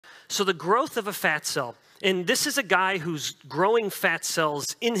So the growth of a fat cell, and this is a guy who's growing fat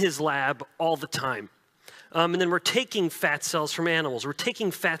cells in his lab all the time. And then we're taking fat cells from animals. We're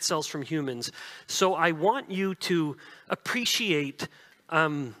taking fat cells from humans. So I want you to appreciate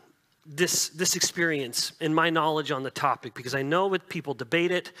this experience and my knowledge on the topic, because I know that people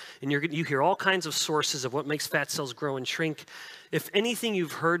debate it, and you hear all kinds of sources of what makes fat cells grow and shrink. If anything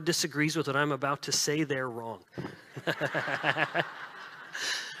you've heard disagrees with what I'm about to say, they're wrong.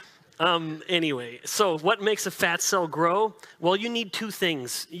 Anyway, so what makes a fat cell grow? Well, you need two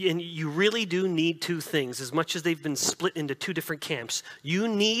things, and you really do need two things, as much as they've been split into two different camps. You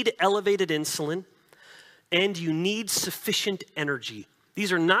need elevated insulin, and you need sufficient energy.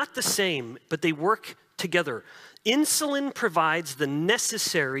 These are not the same, but they work together. Insulin provides the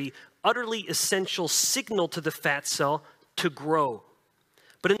necessary, utterly essential signal to the fat cell to grow.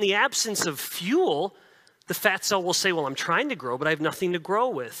 But in the absence of fuel, the fat cell will say, well, I'm trying to grow, but I have nothing to grow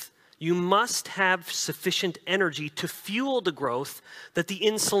with. You must have sufficient energy to fuel the growth that the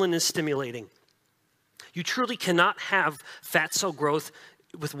insulin is stimulating. You truly cannot have fat cell growth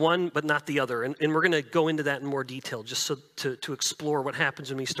with one but not the other. And we're going to go into that in more detail just so to explore what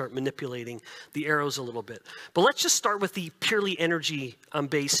happens when we start manipulating the arrows a little bit. But let's just start with the purely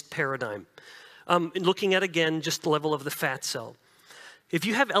energy-based paradigm. Looking at, again, just the level of the fat cell. If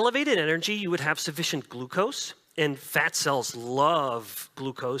you have elevated energy, you would have sufficient glucose. And fat cells love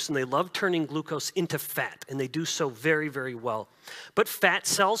glucose, and they love turning glucose into fat, and they do so very, very well. But fat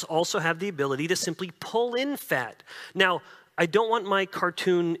cells also have the ability to simply pull in fat. Now, I don't want my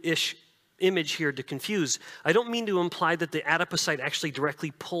cartoon-ish image here to confuse. I don't mean to imply that the adipocyte actually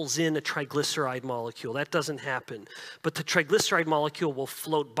directly pulls in a triglyceride molecule. That doesn't happen. But the triglyceride molecule will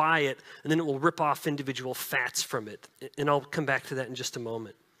float by it, and then it will rip off individual fats from it. And I'll come back to that in just a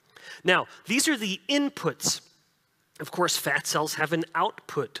moment. Now, these are the inputs. Of course, fat cells have an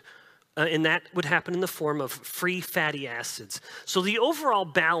output, and that would happen in the form of free fatty acids. So the overall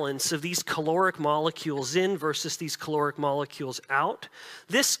balance of these caloric molecules in versus these caloric molecules out,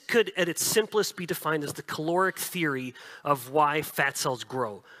 this could, at its simplest, be defined as the caloric theory of why fat cells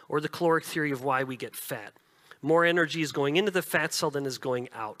grow, or the caloric theory of why we get fat. More energy is going into the fat cell than is going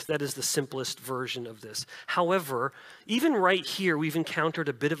out. That is the simplest version of this. However, even right here, we've encountered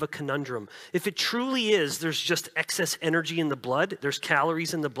a bit of a conundrum. If it truly is, there's just excess energy in the blood, there's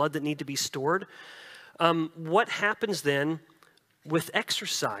calories in the blood that need to be stored, what happens then with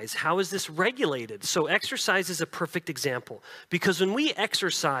exercise? How is this regulated? So exercise is a perfect example, because when we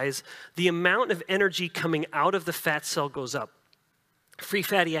exercise, the amount of energy coming out of the fat cell goes up. Free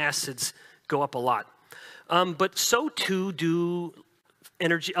fatty acids go up a lot. But so too do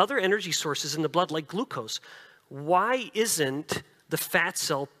other energy sources in the blood, like glucose. Why isn't the fat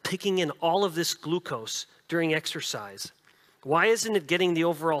cell picking in all of this glucose during exercise? Why isn't it getting the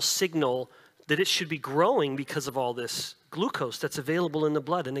overall signal that it should be growing because of all this glucose that's available in the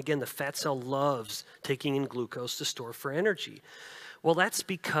blood? And again, the fat cell loves taking in glucose to store for energy. Well, that's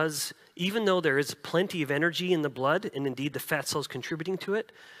because even though there is plenty of energy in the blood, and indeed the fat cell is contributing to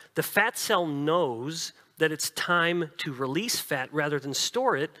it, the fat cell knows that it's time to release fat rather than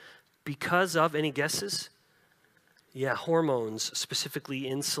store it because of, any guesses? Yeah, hormones, specifically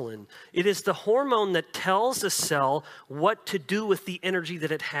insulin. It is the hormone that tells the cell what to do with the energy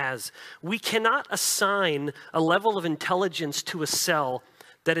that it has. We cannot assign a level of intelligence to a cell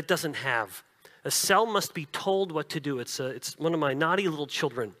that it doesn't have. A cell must be told what to do. It's one of my naughty little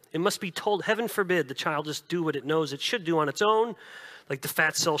children. It must be told, heaven forbid, the child just do what it knows it should do on its own. Like the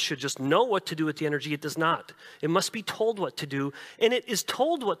fat cell should just know what to do with the energy. It does not. It must be told what to do, and it is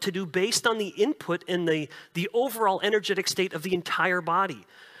told what to do based on the input and the overall energetic state of the entire body.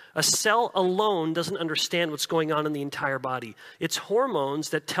 A cell alone doesn't understand what's going on in the entire body. It's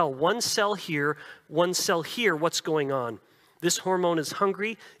hormones that tell one cell here, what's going on. This hormone is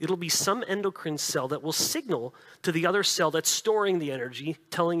hungry. It'll be some endocrine cell that will signal to the other cell that's storing the energy,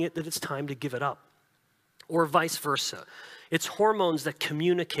 telling it that it's time to give it up, or vice versa. It's hormones that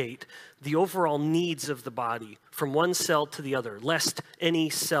communicate the overall needs of the body from one cell to the other, lest any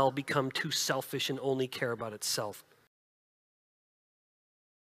cell become too selfish and only care about itself.